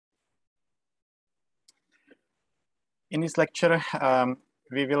In this lecture,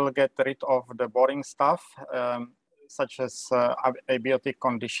 we will get rid of the boring stuff, such as abiotic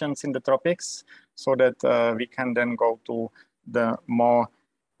conditions in the tropics, so that we can then go to the more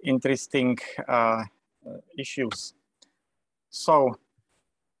interesting issues. So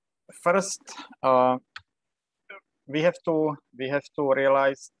first, we have to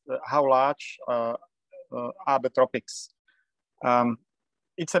realize how large are the tropics.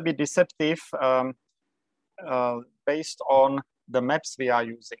 It's a bit deceptive based on the maps we are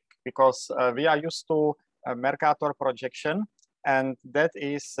using, because we are used to a Mercator projection, and that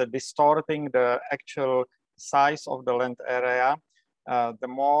is distorting the actual size of the land area. The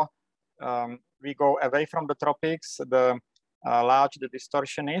more we go away from the tropics, the large the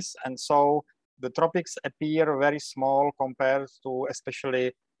distortion is, and so the tropics appear very small compared to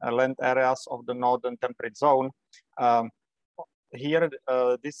especially land areas of the northern temperate zone. Here,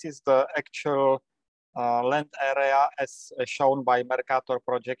 this is the actual land area as shown by Mercator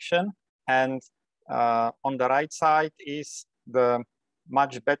projection, and on the right side is the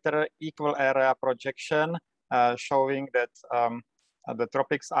much better equal area projection, showing that the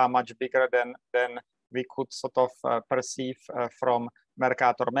tropics are much bigger than we could sort of perceive from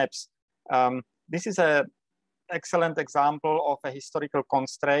Mercator maps. This is an excellent example of a historical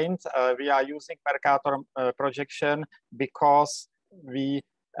constraint. We are using Mercator projection because we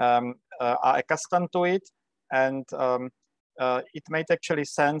are accustomed to it, and it made actually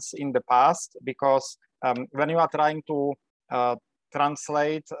sense in the past, because when you are trying to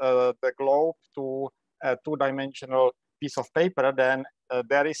translate the globe to a two-dimensional piece of paper, then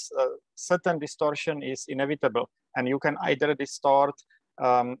there is a certain distortion is inevitable, and you can either distort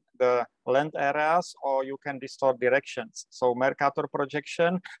the land areas or you can distort directions. So Mercator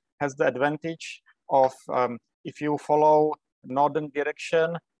projection has the advantage of if you follow northern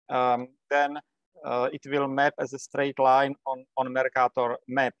direction, then it will map as a straight line on Mercator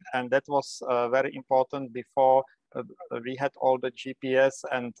map, and that was very important before we had all the GPS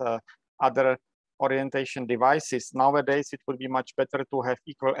and other orientation devices. Nowadays, it would be much better to have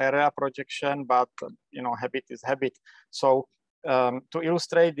equal area projection, but you know, habit is habit. So to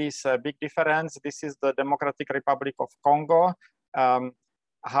illustrate this big difference, this is the Democratic Republic of Congo,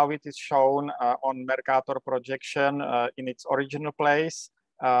 how it is shown on Mercator projection in its original place,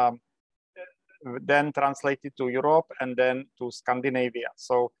 then translated to Europe and then to Scandinavia.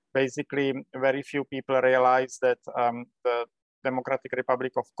 So basically, very few people realize that the Democratic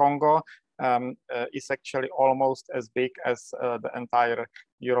Republic of Congo is actually almost as big as the entire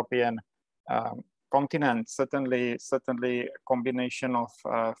European continent. Certainly a combination of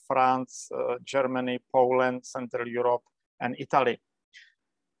France, Germany, Poland, Central Europe, and Italy.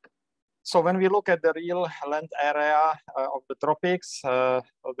 So when we look at the real land area of the tropics,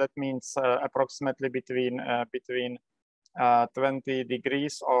 that means approximately between 20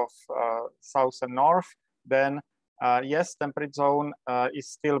 degrees of south and north, then yes, temperate zone is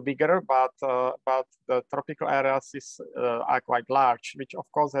still bigger, but the tropical areas are quite large, which of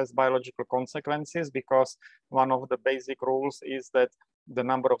course has biological consequences, because one of the basic rules is that the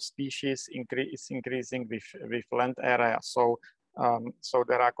number of species is increasing with land area. So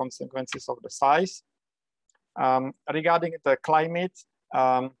there are consequences of the size. Regarding the climate,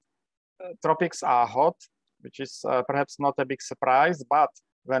 tropics are hot, which is perhaps not a big surprise, but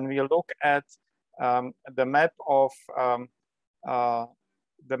when we look at the map of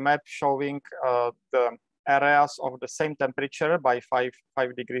the map showing the areas of the same temperature by 5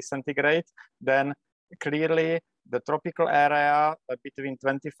 degrees centigrade, then clearly the tropical area between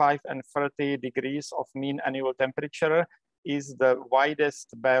 25 and 30 degrees of mean annual temperature is the widest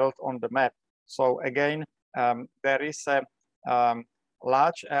belt on the map. So again, there is a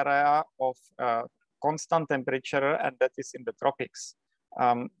large area of constant temperature, and that is in the tropics.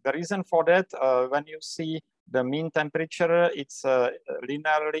 The reason for that, when you see the mean temperature, it's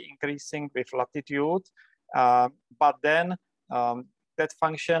linearly increasing with latitude, but then that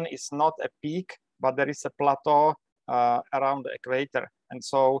function is not a peak, but there is a plateau around the equator. And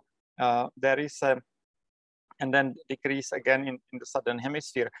so there is a, and then decrease again in the southern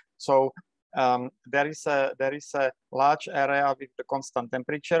hemisphere. So there is a large area with the constant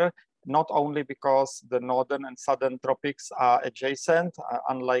temperature, not only because the northern and southern tropics are adjacent,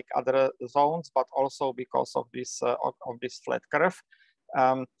 unlike other zones, but also because of this flat curve.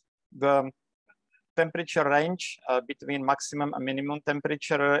 The temperature range between maximum and minimum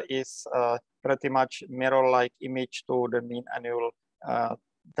temperature is pretty much mirror-like image to the mean annual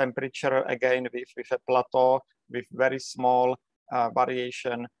temperature, again with a plateau with very small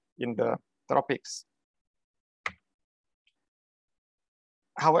variation in the tropics.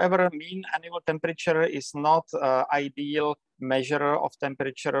 However, mean annual temperature is not ideal measure of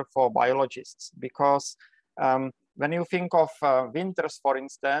temperature for biologists, because when you think of winters, for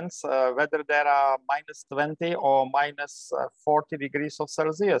instance, whether there are -20 or -40 degrees of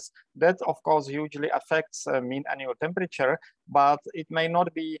Celsius, that of course hugely affects mean annual temperature, but it may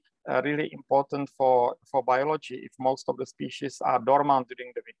not be really important for biology if most of the species are dormant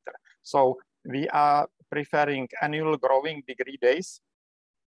during the winter. So we are preferring annual growing degree days,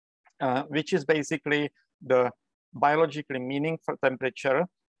 which is basically the biologically meaningful temperature.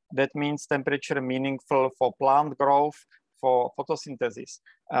 That means temperature meaningful for plant growth, for photosynthesis.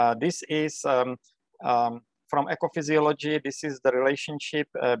 This is from ecophysiology. This is the relationship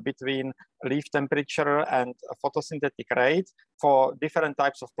between leaf temperature and photosynthetic rate for different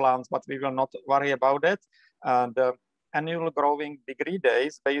types of plants, but we will not worry about it. The annual growing degree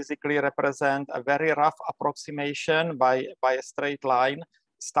days basically represent a very rough approximation by a straight line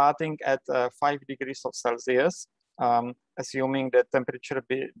starting at 5 degrees of Celsius, assuming that temperature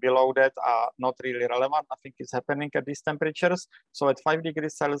below that are not really relevant. Nothing is happening at these temperatures. So at 5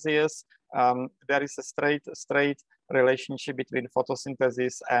 degrees Celsius, there is a straight relationship between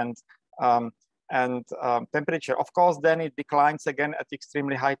photosynthesis and temperature. Of course, then it declines again at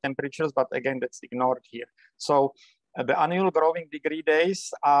extremely high temperatures, but again, that's ignored here. So the annual growing degree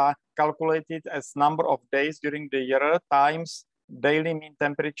days are calculated as number of days during the year times daily mean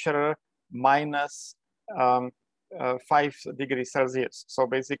temperature minus 5 degrees Celsius. So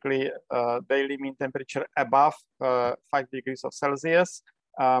basically daily mean temperature above 5 degrees of Celsius.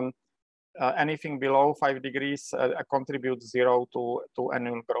 Anything below 5 degrees contributes 0 to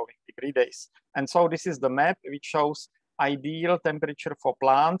annual growing degree days. And so this is the map which shows ideal temperature for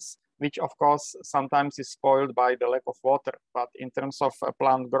plants, which of course sometimes is spoiled by the lack of water. But in terms of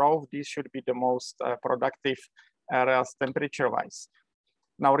plant growth, these should be the most productive areas temperature-wise.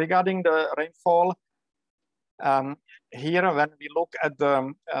 Now, regarding the rainfall, here when we look at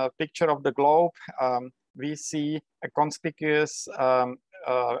the picture of the globe, we see a conspicuous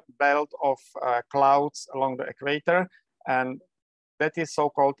belt of clouds along the equator, and that is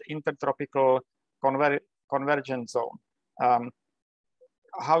so-called intertropical convergence zone.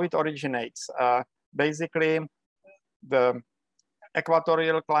 How it originates? Basically, the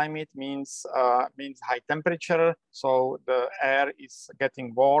equatorial climate means high temperature, so the air is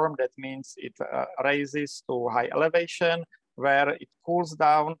getting warm. That means it rises to high elevation where it cools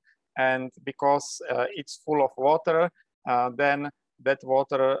down, and because it's full of water, then that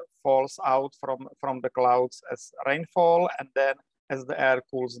water falls out from the clouds as rainfall, and then as the air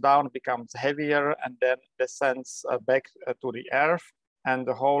cools down, becomes heavier and then descends back to the earth, and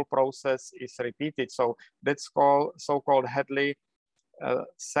the whole process is repeated. So that's called so-called Hadley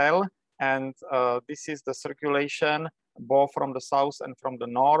cell, and this is the circulation both from the south and from the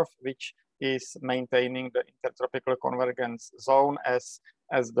north, which is maintaining the intertropical convergence zone as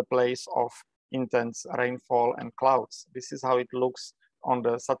the place of intense rainfall and clouds. This is how it looks on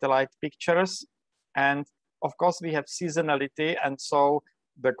the satellite pictures. And of course we have seasonality, and so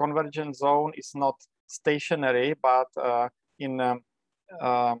the convergence zone is not stationary, but in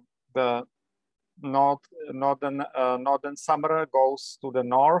the northern summer goes to the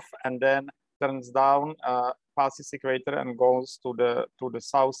north and then turns down, passes equator and goes to the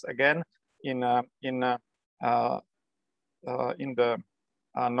south again in the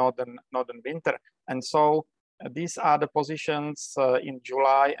northern winter. And so these are the positions in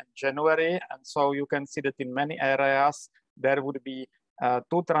July and January. And so you can see that in many areas there would be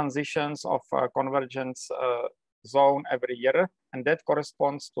 2 transitions of convergence zone every year, and that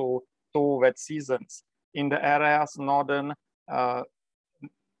corresponds to 2 wet seasons. In the areas northern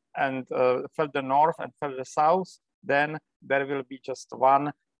and further north and further south, then there will be just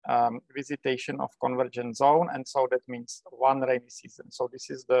 1 visitation of convergence zone, and so that means 1 rainy season. So this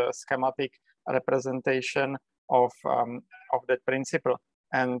is the schematic representation of that principle.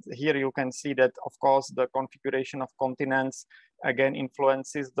 And here you can see that, of course, the configuration of continents again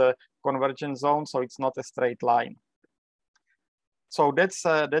influences the convergence zone, so it's not a straight line. So that's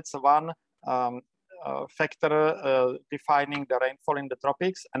 1 factor defining the rainfall in the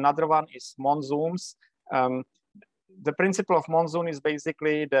tropics. Another one is monsoons. The principle of monsoon is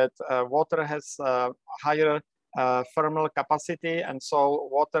basically that water has higher thermal capacity, and so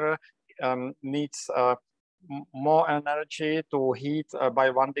water needs more energy to heat by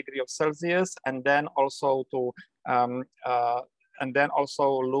 1 degree of Celsius, and then also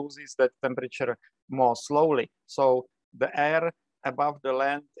loses that temperature more slowly. So the air above the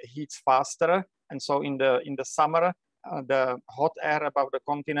land heats faster, and so in the summer the hot air above the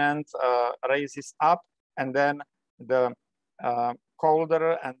continent raises up, and then the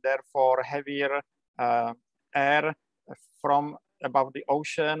colder and therefore heavier air from above the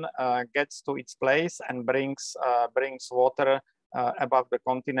ocean gets to its place and brings water above the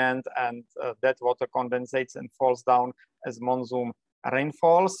continent, and that water condensates and falls down as monsoon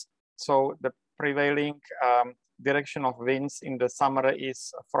rainfalls. So the prevailing direction of winds in the summer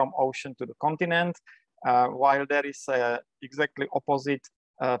is from ocean to the continent, while there is a exactly opposite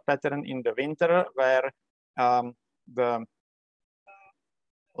pattern in the winter, where the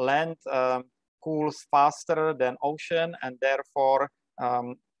land cools faster than ocean, and therefore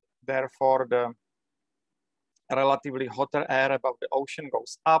the relatively hotter air above the ocean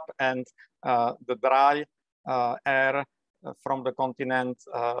goes up, and the dry air from the continent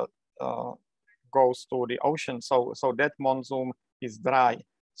goes to the ocean. So that monsoon is dry.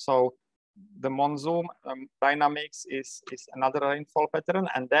 So the monsoon dynamics is another rainfall pattern,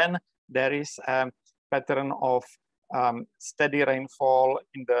 and then there is a pattern of steady rainfall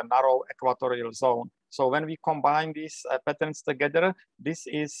in the narrow equatorial zone. So when we combine these patterns together, this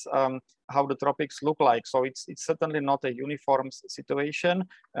is how the tropics look like. So it's certainly not a uniform situation.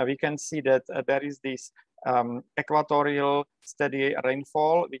 We can see that there is this equatorial steady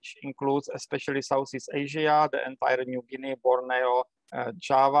rainfall, which includes especially Southeast Asia, the entire New Guinea, Borneo,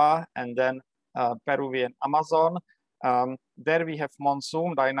 Java, and then Peruvian Amazon. There we have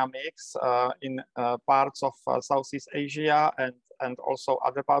monsoon dynamics in parts of Southeast Asia and also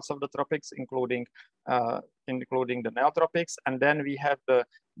other parts of the tropics, including the neotropics. And then we have the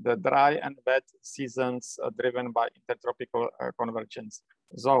dry and wet seasons driven by intertropical convergence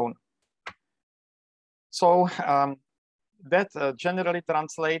zone. So that generally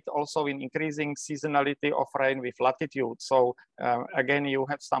translates also in increasing seasonality of rain with latitude. So again, you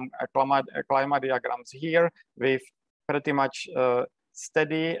have some climate diagrams here with pretty much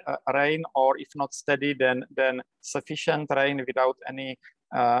steady rain, or if not steady, then sufficient rain without any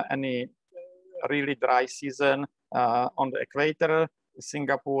really dry season on the equator.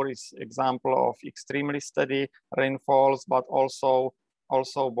 Singapore is example of extremely steady rainfalls, but also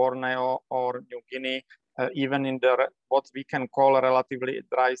Borneo or New Guinea. Even in the what we can call a relatively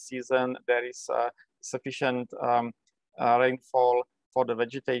dry season, there is sufficient rainfall for the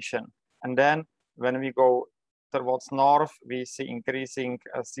vegetation. And then when we go towards north, we see increasing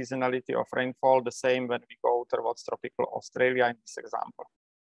seasonality of rainfall, the same when we go towards tropical Australia in this example.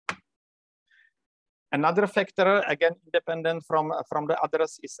 Another factor, again, independent from the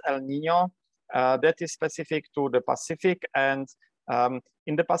others, is El Nino. That is specific to the Pacific, and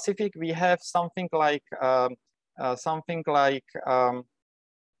in the Pacific, we have something like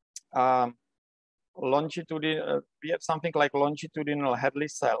longitudinal. We have something like longitudinal Hadley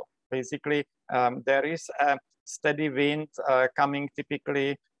cell. Basically, there is a steady wind coming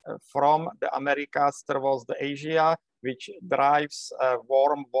typically from the Americas towards the Asia, which drives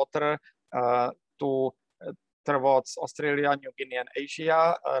warm water towards Australia, New Guinea, and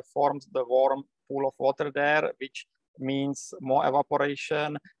Asia, forms the warm pool of water there, which means more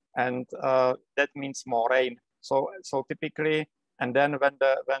evaporation, and that means more rain. So typically, and then when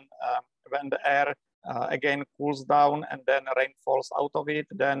the air again cools down and then rain falls out of it,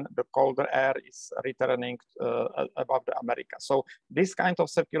 then the colder air is returning above the America. So this kind of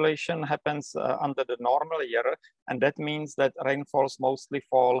circulation happens under the normal year, and that means that rainfalls mostly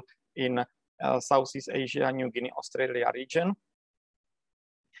fall in Southeast Asia, New Guinea, Australia region.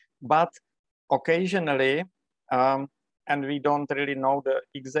 But occasionally, and we don't really know the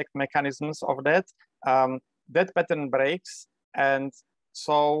exact mechanisms of that, that pattern breaks, and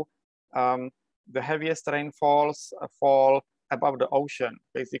so the heaviest rainfalls fall above the ocean.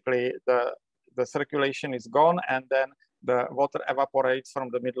 Basically, the circulation is gone, and then the water evaporates from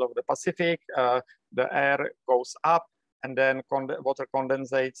the middle of the Pacific, the air goes up, and then water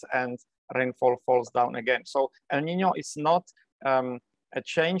condensates and rainfall falls down again. So El Nino is not a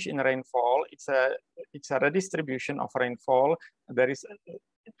change in rainfall, it's a redistribution of rainfall. There is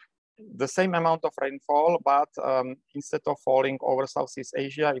the same amount of rainfall, but instead of falling over Southeast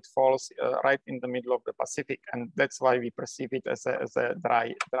Asia, it falls right in the middle of the Pacific, and that's why we perceive it as a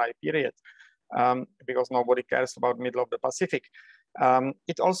dry period, because nobody cares about middle of the Pacific.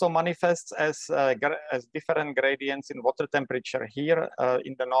 It also manifests as different gradients in water temperature. Here,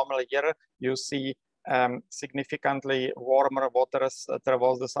 in the normal year, you see significantly warmer waters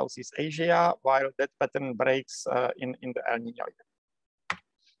towards the Southeast Asia, while that pattern breaks in the El Nino year.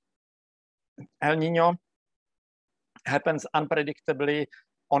 El Nino happens unpredictably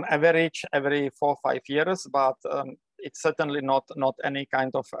on average every 4 or 5 years, but it's certainly not any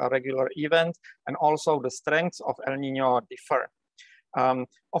kind of a regular event, and also the strengths of El Nino differ.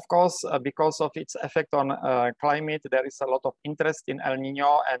 Of course, because of its effect on climate, there is a lot of interest in El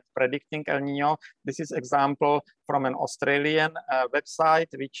Nino and predicting El Nino. This is example from an Australian website,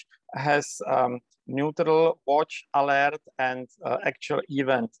 which has neutral watch, alert, and actual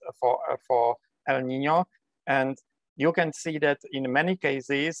event for El Nino. And you can see that in many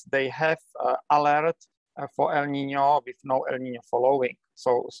cases, they have alert for El Nino with no El Nino following.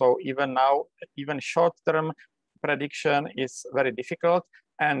 So even now, even short-term prediction is very difficult.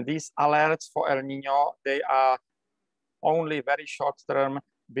 And these alerts for El Nino, they are only very short-term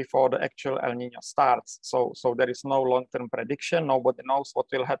before the actual El Nino starts. So there is no long-term prediction. Nobody knows what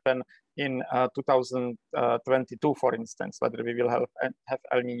will happen in 2022, for instance, whether we will have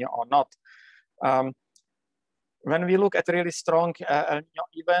El Nino or not. When we look at really strong El Nino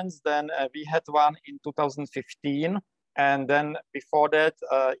events, then we had one in 2015. And then before that,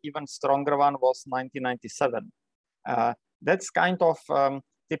 even stronger one was 1997. That's kind of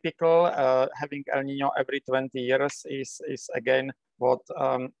typical. Having El Nino every 20 years is again what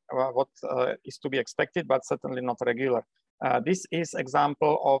is to be expected, but certainly not regular. This is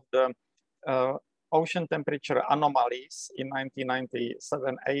example of the ocean temperature anomalies in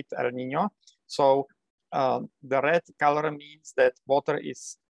 1997-8 El Nino. So the red color means that water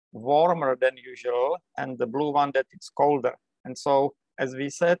is warmer than usual, and the blue one that it's colder. And so, as we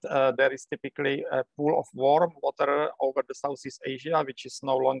said, there is typically a pool of warm water over the Southeast Asia, which is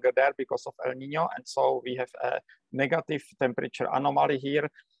no longer there because of El Nino. And so we have a negative temperature anomaly here.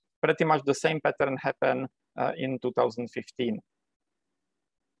 Pretty much the same pattern happened in 2015.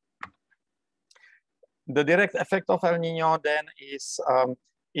 The direct effect of El Nino then is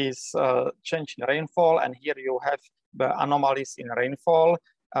change in rainfall. And here you have the anomalies in rainfall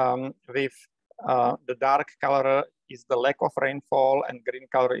with the dark color is the lack of rainfall and green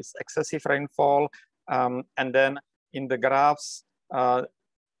color is excessive rainfall. And then in the graphs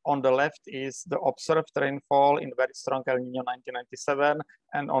on the left is the observed rainfall in very strong El Nino 1997.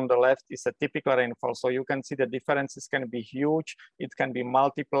 And on the left is a typical rainfall. So you can see the differences can be huge. It can be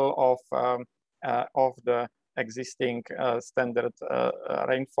multiple of the existing standard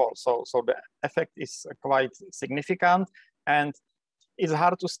rainfall. So the effect is quite significant. And it's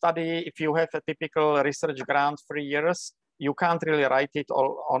hard to study if you have a typical research grant 3 years. You can't really write it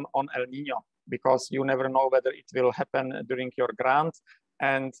all on El Nino because you never know whether it will happen during your grant.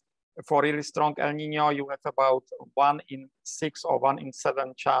 And for really strong El Nino, you have about 1 in 6 or 1 in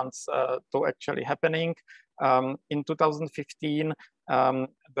 7 chance to actually happening. In 2015,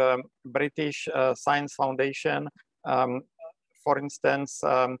 the British Science Foundation, for instance,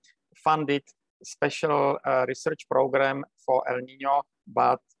 funded special research program for El Nino,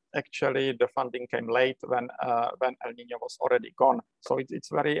 but actually the funding came late when El Nino was already gone. So it's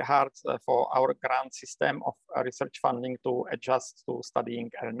very hard for our grant system of research funding to adjust to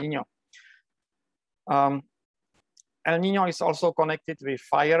studying El Nino. El Nino is also connected with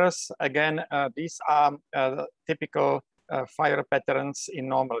fires. Again, these are typical fire patterns in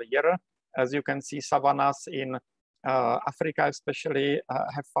normal year. As you can see, savannas in Africa especially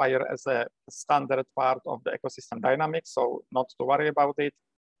have fire as a standard part of the ecosystem dynamics, so not to worry about it.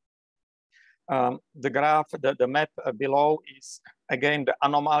 The graph, the map below is again the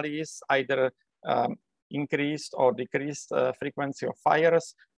anomalies, either increased or decreased frequency of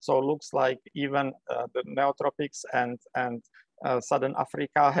fires. So it looks like even the neotropics and Southern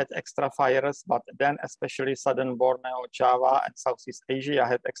Africa had extra fires, but then especially Southern Borneo, Java, and Southeast Asia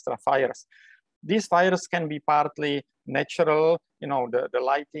had extra fires. These fires can be partly natural, you know, the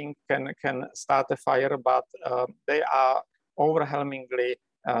lighting can start a fire, but they are overwhelmingly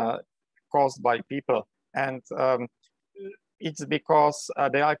caused by people. And it's because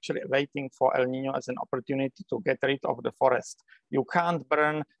they're actually waiting for El Nino as an opportunity to get rid of the forest. You can't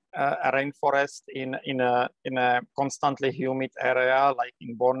burn a rainforest in a constantly humid area, like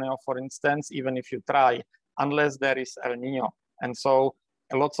in Borneo, for instance, even if you try, unless there is El Nino. And so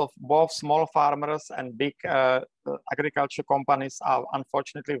lots of both small farmers and big agriculture companies are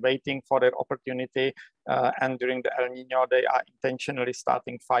unfortunately waiting for their opportunity. And during the El Nino, they are intentionally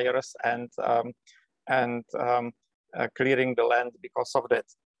starting fires and clearing the land because of that.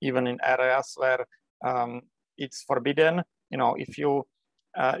 Even in areas where it's forbidden, you know,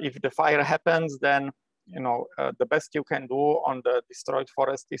 if the fire happens, then the best you can do on the destroyed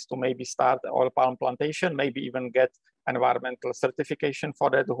forest is to maybe start an oil palm plantation, maybe even get environmental certification for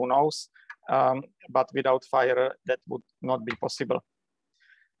that, who knows? But without fire, that would not be possible.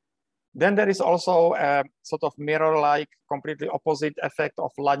 Then there is also a sort of mirror-like, completely opposite effect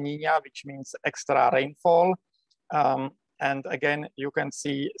of La Nina, which means extra rainfall. And again, you can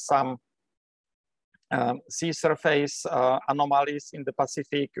see some sea surface anomalies in the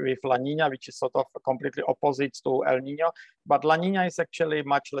Pacific with La Nina, which is sort of completely opposite to El Nino. But La Nina is actually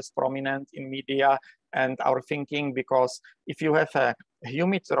much less prominent in media and our thinking, because if you have a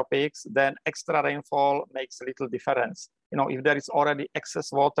humid tropics, then extra rainfall makes little difference. You know, if there is already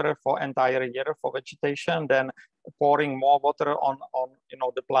excess water for entire year for vegetation, then pouring more water on you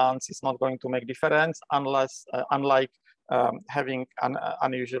know, the plants is not going to make difference, unless unlike having an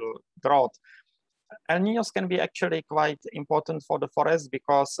unusual drought. El Niños can be actually quite important for the forest,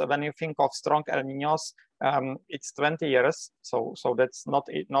 because when you think of strong El Niños, it's 20 years. So that's not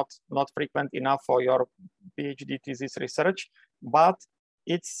frequent enough for your PhD thesis research, but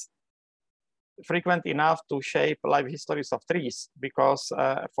it's frequent enough to shape life histories of trees, because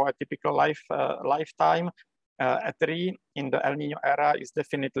for a typical lifetime, a tree in the El Niño era is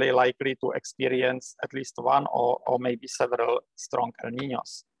definitely likely to experience at least one or maybe several strong El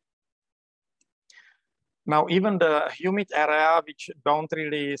Niños. Now, even the humid area, which don't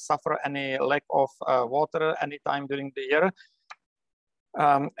really suffer any lack of water anytime during the year,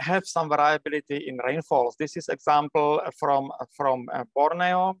 have some variability in rainfalls. This is example from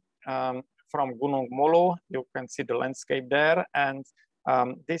Borneo, from Gunung Mulu. You can see the landscape there, and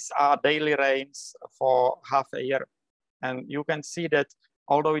these are daily rains for half a year. And you can see that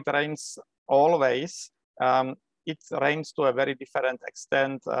although it rains always, it rains to a very different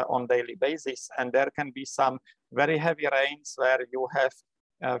extent on daily basis. And there can be some very heavy rains where you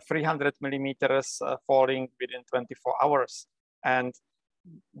have 300 millimeters falling within 24 hours. And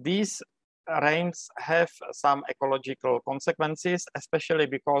these rains have some ecological consequences, especially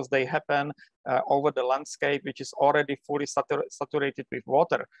because they happen over the landscape, which is already fully saturated with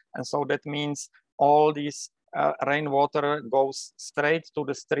water. And so that means all these rainwater goes straight to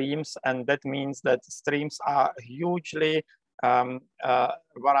the streams, and that means that streams are hugely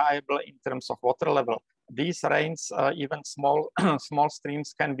variable in terms of water level. These rains, even small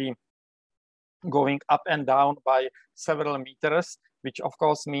streams, can be going up and down by several meters, which of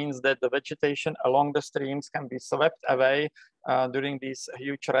course means that the vegetation along the streams can be swept away during these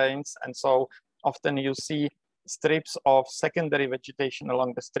huge rains. And so often you see strips of secondary vegetation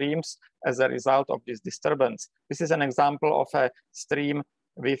along the streams as a result of this disturbance. This is an example of a stream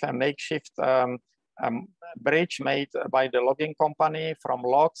with a makeshift bridge made by the logging company from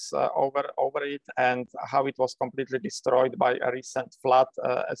logs over it, and how it was completely destroyed by a recent flood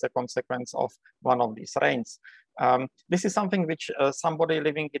as a consequence of one of these rains. This is something which somebody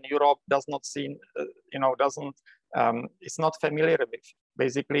living in Europe does not see, is not familiar with.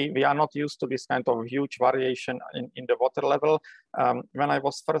 Basically, we are not used to this kind of huge variation in the water level. When I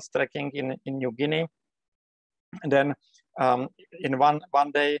was first trekking in New Guinea, then in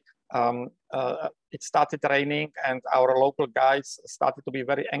one day, it started raining, and our local guides started to be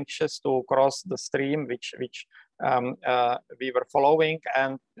very anxious to cross the stream, which we were following,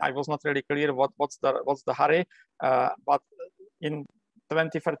 and I was not really clear what's the hurry. But in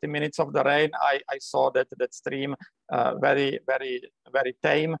 20-30 minutes of the rain, I saw that stream very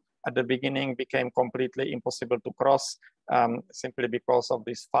tame. At the beginning, became completely impossible to cross, simply because of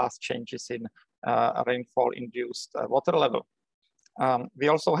these fast changes in rainfall-induced water level. We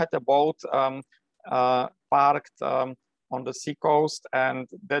also had a boat parked on the seacoast, and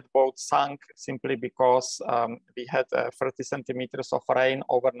that boat sank simply because we had 30 centimeters of rain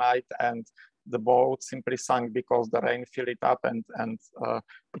overnight, and the boat simply sank because the rain filled it up and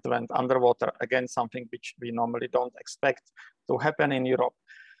it went underwater. Again, something which we normally don't expect to happen in Europe.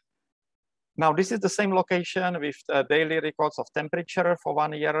 Now, this is the same location with daily records of temperature for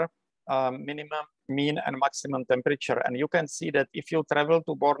 1 year, minimum, mean, and maximum temperature. And you can see that if you travel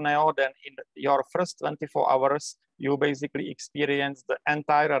to Borneo, then in your first 24 hours, you basically experience the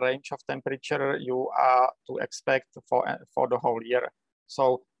entire range of temperature you are to expect for the whole year.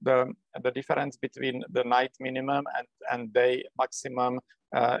 So the difference between the night minimum and day maximum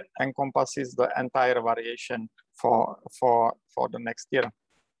encompasses the entire variation for the next year.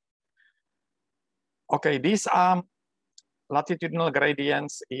 Okay, these are latitudinal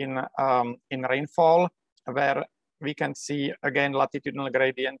gradients in rainfall, where we can see again latitudinal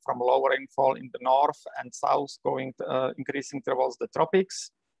gradient from low rainfall in the north and south going increasing towards the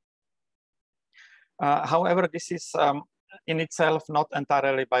tropics. However, this is in itself not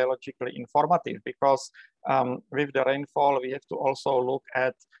entirely biologically informative, because with the rainfall we have to also look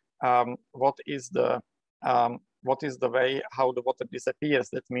at what is the way how the water disappears.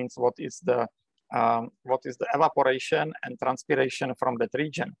 That means what is the evaporation and transpiration from that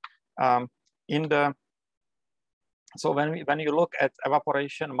region. So when you look at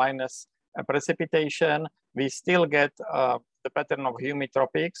evaporation minus precipitation, we still get the pattern of humid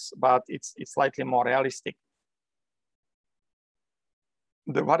tropics, but it's slightly more realistic.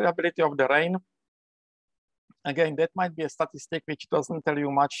 The variability of the rain, again, that might be a statistic which doesn't tell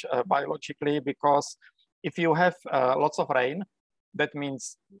you much biologically, because if you have lots of rain, that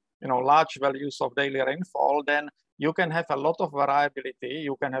means large values of daily rainfall, then you can have a lot of variability.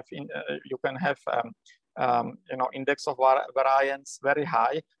 You can have index of variance very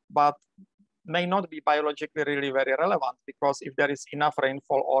high, but may not be biologically really very relevant, because if there is enough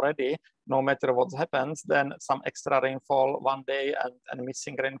rainfall already, no matter what happens, then some extra rainfall one day and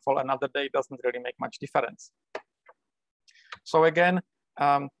missing rainfall another day doesn't really make much difference. So again,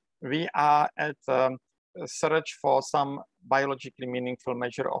 we are at search for some biologically meaningful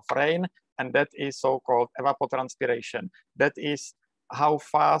measure of rain, and that is so-called evapotranspiration. That is how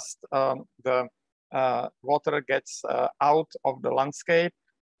fast the water gets out of the landscape,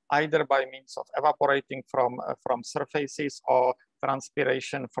 either by means of evaporating from surfaces or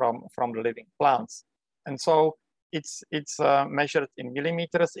transpiration from the living plants. And so it's measured in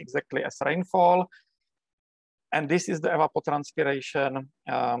millimeters, exactly as rainfall. And this is the evapotranspiration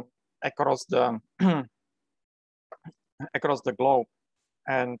across the across the globe.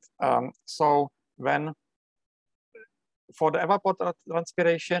 And so for the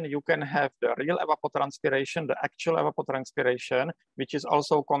evapotranspiration, you can have the real evapotranspiration, the actual evapotranspiration, which is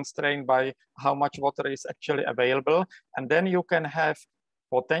also constrained by how much water is actually available. And then you can have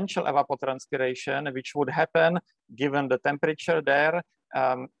potential evapotranspiration, which would happen given the temperature there,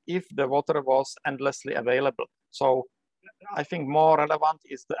 if the water was endlessly available. So I think more relevant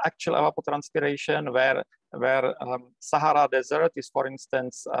is the actual evapotranspiration, where Sahara Desert is, for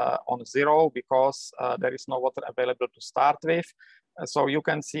instance, on 0 because there is no water available to start with. So you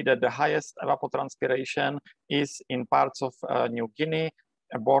can see that the highest evapotranspiration is in parts of New Guinea,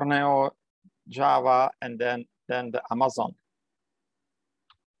 Borneo, Java, and then the Amazon.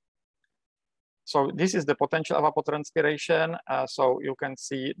 So this is the potential evapotranspiration. So you can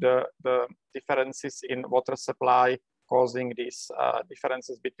see the differences in water supply causing these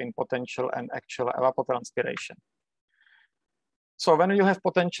differences between potential and actual evapotranspiration. So when you have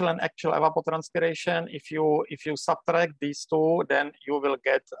potential and actual evapotranspiration, if you subtract these two, then you will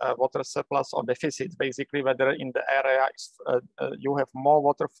get water surplus or deficit. Basically, whether in the area you have more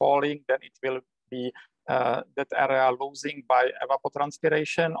water falling, then it will be that area losing by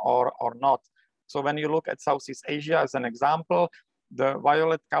evapotranspiration or not. So when you look at Southeast Asia as an example, the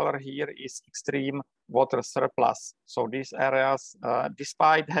violet color here is extreme water surplus. So these areas,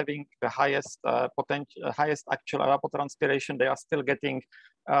 despite having the highest highest actual evapotranspiration, they are still getting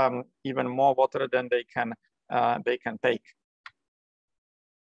even more water than they can take.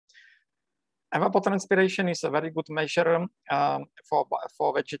 Evapotranspiration is a very good measure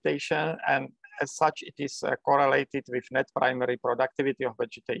for vegetation, and as such, it is correlated with net primary productivity of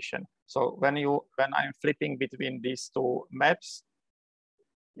vegetation. So when I'm flipping between these two maps,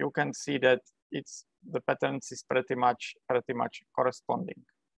 you can see that the patterns is pretty much corresponding.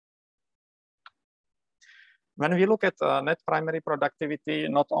 When we look at net primary productivity,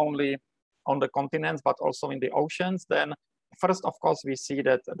 not only on the continents, but also in the oceans, then first, of course, we see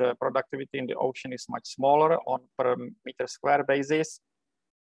that the productivity in the ocean is much smaller on per meter square basis.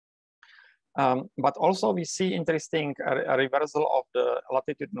 But also we see interesting reversal of the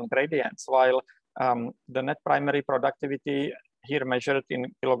latitudinal gradients, while the net primary productivity here measured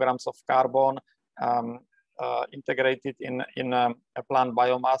in kilograms of carbon integrated in a plant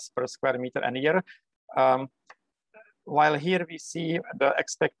biomass per square meter and year. While here we see the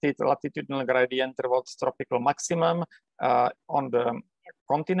expected latitudinal gradient towards tropical maximum on the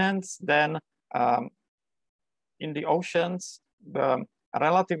continents, then in the oceans, the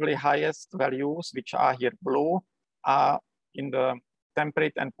relatively highest values, which are here blue, are in the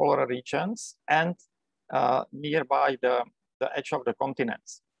temperate and polar regions and nearby the edge of the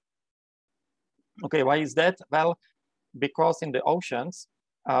continents. Okay, why is that? Well, because in the oceans,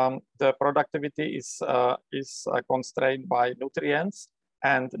 the productivity is constrained by nutrients,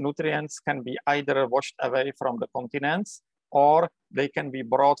 and nutrients can be either washed away from the continents, or they can be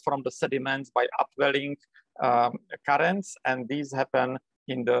brought from the sediments by upwelling currents, and these happen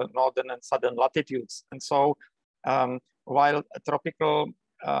in the northern and southern latitudes. And so while tropical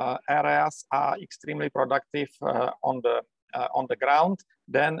areas are extremely productive on the ground,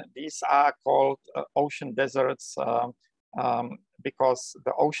 then these are called ocean deserts because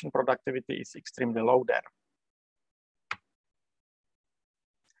the ocean productivity is extremely low there.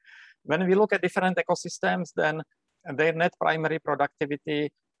 When we look at different ecosystems, then their net primary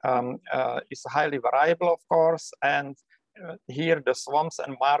productivity is highly variable, of course, and here the swamps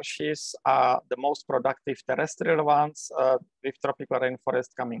and marshes are the most productive terrestrial ones, with tropical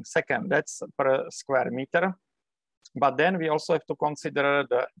rainforest coming second. That's per square meter. But then we also have to consider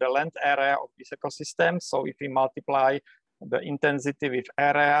the land area of this ecosystem. So if we multiply the intensity with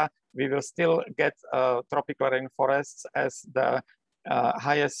area, we will still get tropical rainforests as the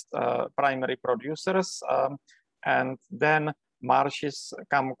highest primary producers. And then marshes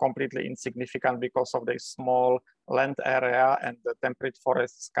come completely insignificant because of the small land area, and the temperate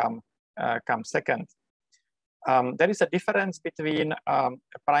forests come second. There is a difference between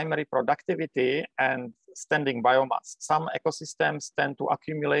primary productivity and standing biomass. Some ecosystems tend to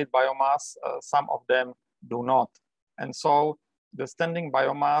accumulate biomass, some of them do not. And so the standing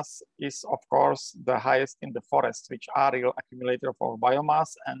biomass is, of course, the highest in the forests, which are real accumulators of biomass.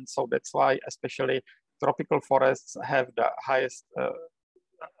 And so that's why especially tropical forests have the highest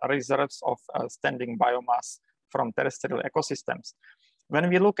reserves of standing biomass from terrestrial ecosystems. When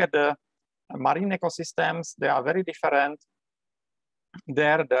we look at the marine ecosystems, they are very different.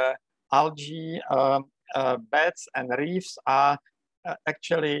 There, the algae beds and reefs are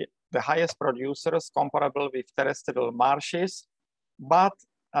actually the highest producers, comparable with terrestrial marshes. But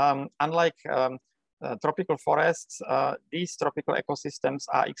unlike tropical forests, these tropical ecosystems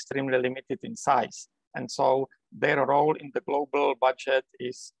are extremely limited in size. And so their role in the global budget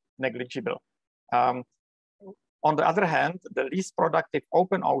is negligible. On the other hand, the least productive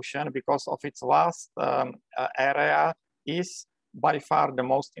open ocean, because of its vast area, is by far the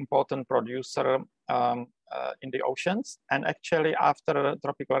most important producer in the oceans. And actually, after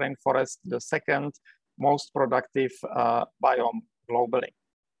tropical rainforest, the second most productive biome globally.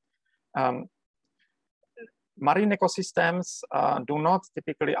 Marine ecosystems do not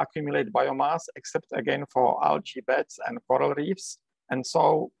typically accumulate biomass, except again for algae beds and coral reefs. And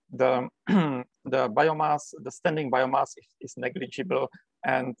so the biomass, the standing biomass is negligible.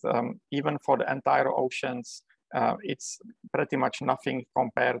 And even for the entire oceans, it's pretty much nothing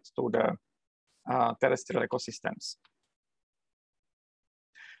compared to the terrestrial ecosystems.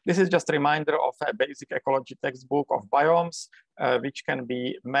 This is just a reminder of a basic ecology textbook of biomes, which can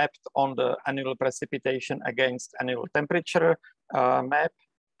be mapped on the annual precipitation against annual temperature map.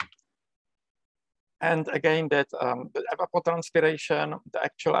 And again, that the evapotranspiration, the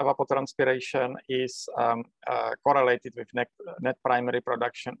actual evapotranspiration is correlated with net primary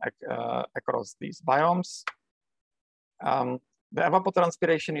production across these biomes. The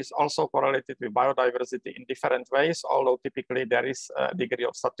evapotranspiration is also correlated with biodiversity in different ways, although typically there is a degree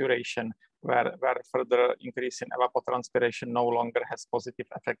of saturation where further increase in evapotranspiration no longer has positive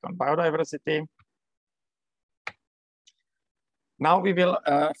effect on biodiversity. Now we will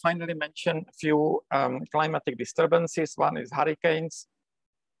finally mention a few climatic disturbances. One is hurricanes.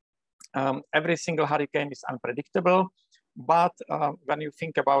 Every single hurricane is unpredictable, but when you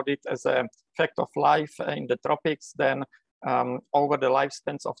think about it as a fact of life in the tropics, then over the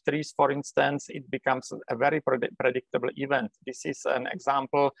lifespans of trees, for instance, it becomes a very predictable event. This is an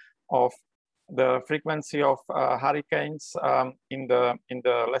example of the frequency of hurricanes in the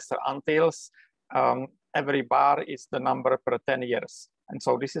Lesser Antilles. Every bar is the number per 10 years. And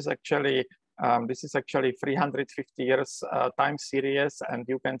so this is actually 350 years time series. And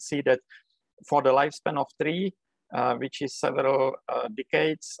you can see that for the lifespan of tree, which is several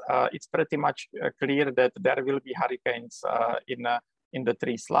decades, it's pretty much clear that there will be hurricanes in the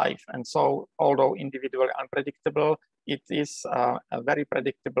tree's life. And so, although individually unpredictable, it is very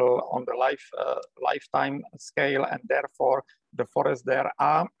predictable on the lifetime scale, and therefore the forests there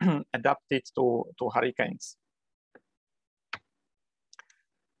are adapted to hurricanes.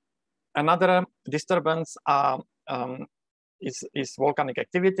 Another disturbance is volcanic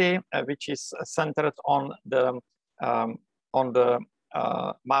activity, which is centered on the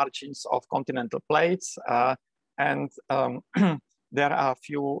margins of continental plates. And there are a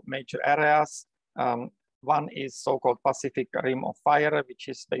few major areas. One is so-called Pacific Rim of Fire, which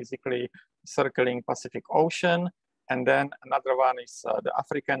is basically circling Pacific Ocean. And then another one is the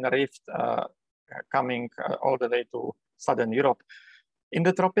African Rift coming all the way to Southern Europe. In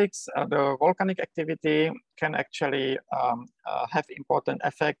the tropics, the volcanic activity can actually have important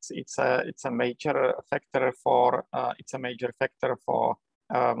effects. It's a major factor for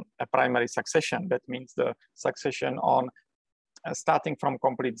a primary succession. That means the succession on starting from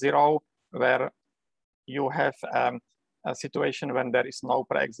complete zero, where you have a situation when there is no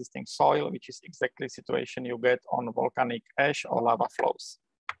pre-existing soil, which is exactly the situation you get on volcanic ash or lava flows.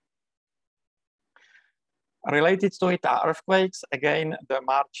 Related to it are earthquakes. Again, the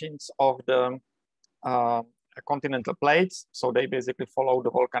margins of the continental plates, so they basically follow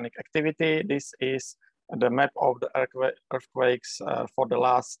the volcanic activity. This is the map of the earthquakes for the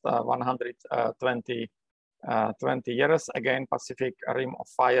last 120 20 years. Again, Pacific Rim of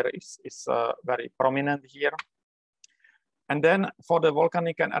Fire is very prominent here. And then for the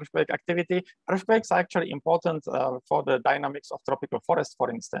volcanic and earthquake activity, earthquakes are actually important for the dynamics of tropical forest, for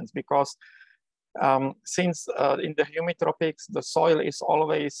instance, because since in the humid tropics, the soil is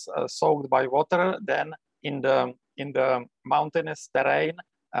always soaked by water, then in the mountainous terrain,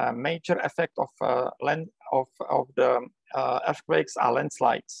 major effect of the earthquakes are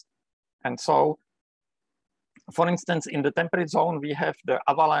landslides. And so, for instance, in the temperate zone, we have the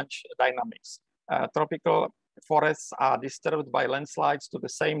avalanche dynamics. Tropical forests are disturbed by landslides to the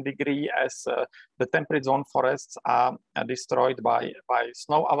same degree as the temperate zone forests are destroyed by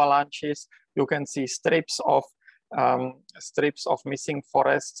snow avalanches. You can see strips of missing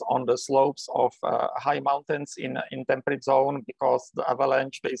forests on the slopes of high mountains in temperate zone, because the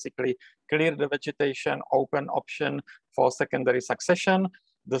avalanche basically clear the vegetation, open option for secondary succession.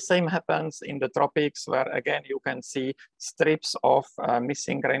 The same happens in the tropics, where again you can see strips of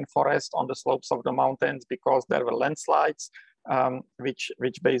missing rainforest on the slopes of the mountains, because there were landslides,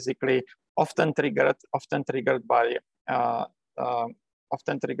 which basically often triggered by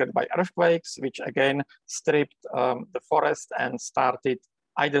earthquakes, which again stripped the forest and started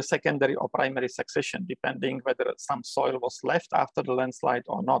either secondary or primary succession, depending whether some soil was left after the landslide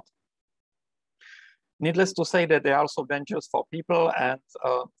or not. Needless to say that they are also dangerous for people, and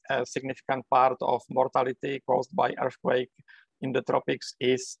a significant part of mortality caused by earthquake in the tropics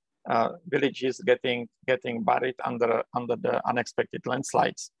is villages getting buried under the unexpected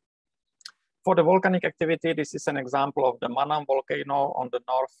landslides. For the volcanic activity, this is an example of the Manam volcano on the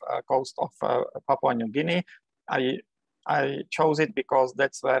north coast of Papua New Guinea. I chose it because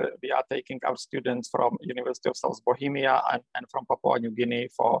that's where we are taking our students from University of South Bohemia and from Papua New Guinea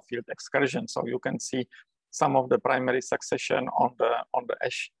for field excursion. So you can see some of the primary succession on the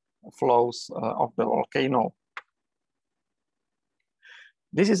ash flows of the volcano.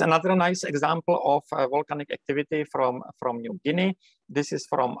 This is another nice example of volcanic activity from New Guinea. This is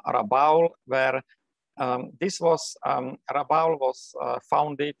from Rabaul, where Rabaul was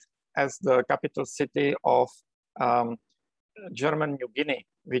founded as the capital city of German New Guinea,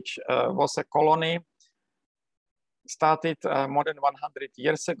 which was a colony started more than 100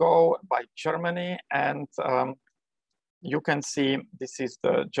 years ago by Germany. And you can see this is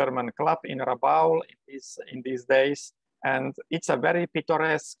the German club in Rabaul in these days. And it's a very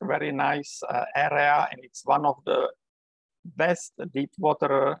picturesque, very nice area. And it's one of the best deep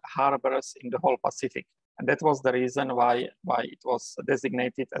water harbors in the whole Pacific. And that was the reason why it was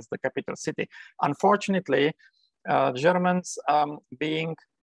designated as the capital city. Unfortunately, Germans being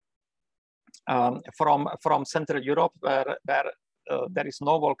from Central Europe, where there is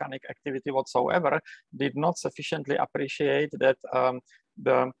no volcanic activity whatsoever, did not sufficiently appreciate that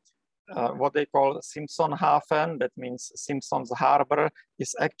what they call Simpsonhafen, that means Simpson's Harbor,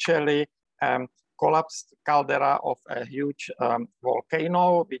 is actually collapsed caldera of a huge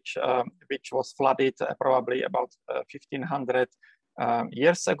volcano, which was flooded probably about 1500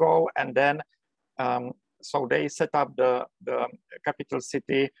 years ago. And then so they set up the capital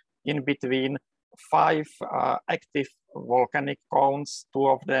city in between 5 active volcanic cones. 2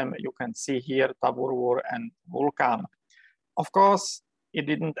 of them you can see here, Taburwur and Vulcan. Of course, it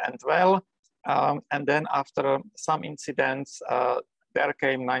didn't end well. And then after some incidents, there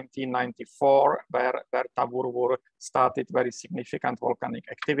came 1994, where Taburwur started very significant volcanic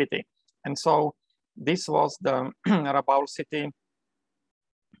activity. And so this was the Rabaul city.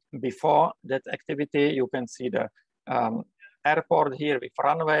 Before that activity, you can see the airport here with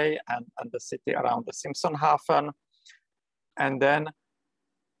runway and the city around the Simpsonhafen. And then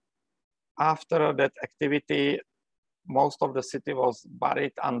after that activity, most of the city was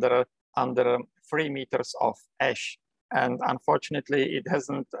buried under 3 meters of ash. And unfortunately, it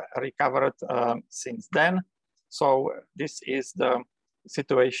hasn't recovered since then. So this is the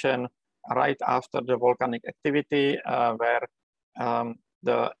situation right after the volcanic activity, where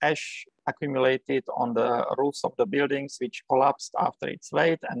the ash accumulated on the roofs of the buildings, which collapsed after its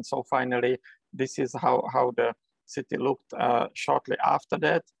weight. And so finally, this is how the city looked shortly after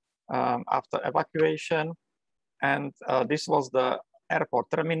that, after evacuation. And this was the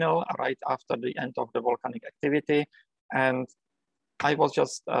airport terminal right after the end of the volcanic activity. And I was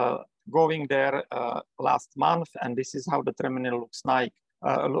just going there last month, and this is how the terminal looks like.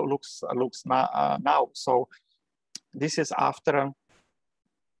 Looks now. So this is after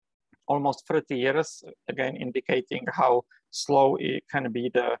almost 30 years, again indicating how slow it can be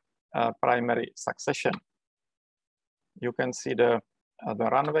the primary succession. You can see the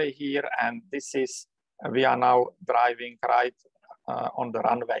runway here, and this is we are now driving right on the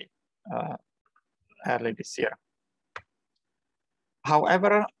runway early this year.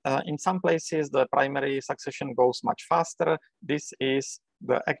 However, in some places, the primary succession goes much faster. This is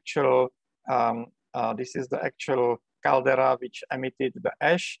the actual caldera which emitted the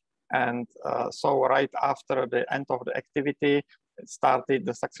ash. And so right after the end of the activity,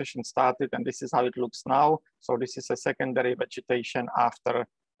 the succession started, and this is how it looks now. So this is a secondary vegetation after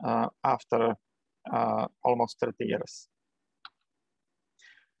almost 30 years.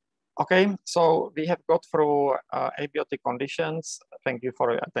 Okay, so we have got through abiotic conditions. Thank you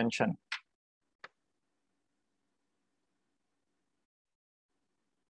for your attention.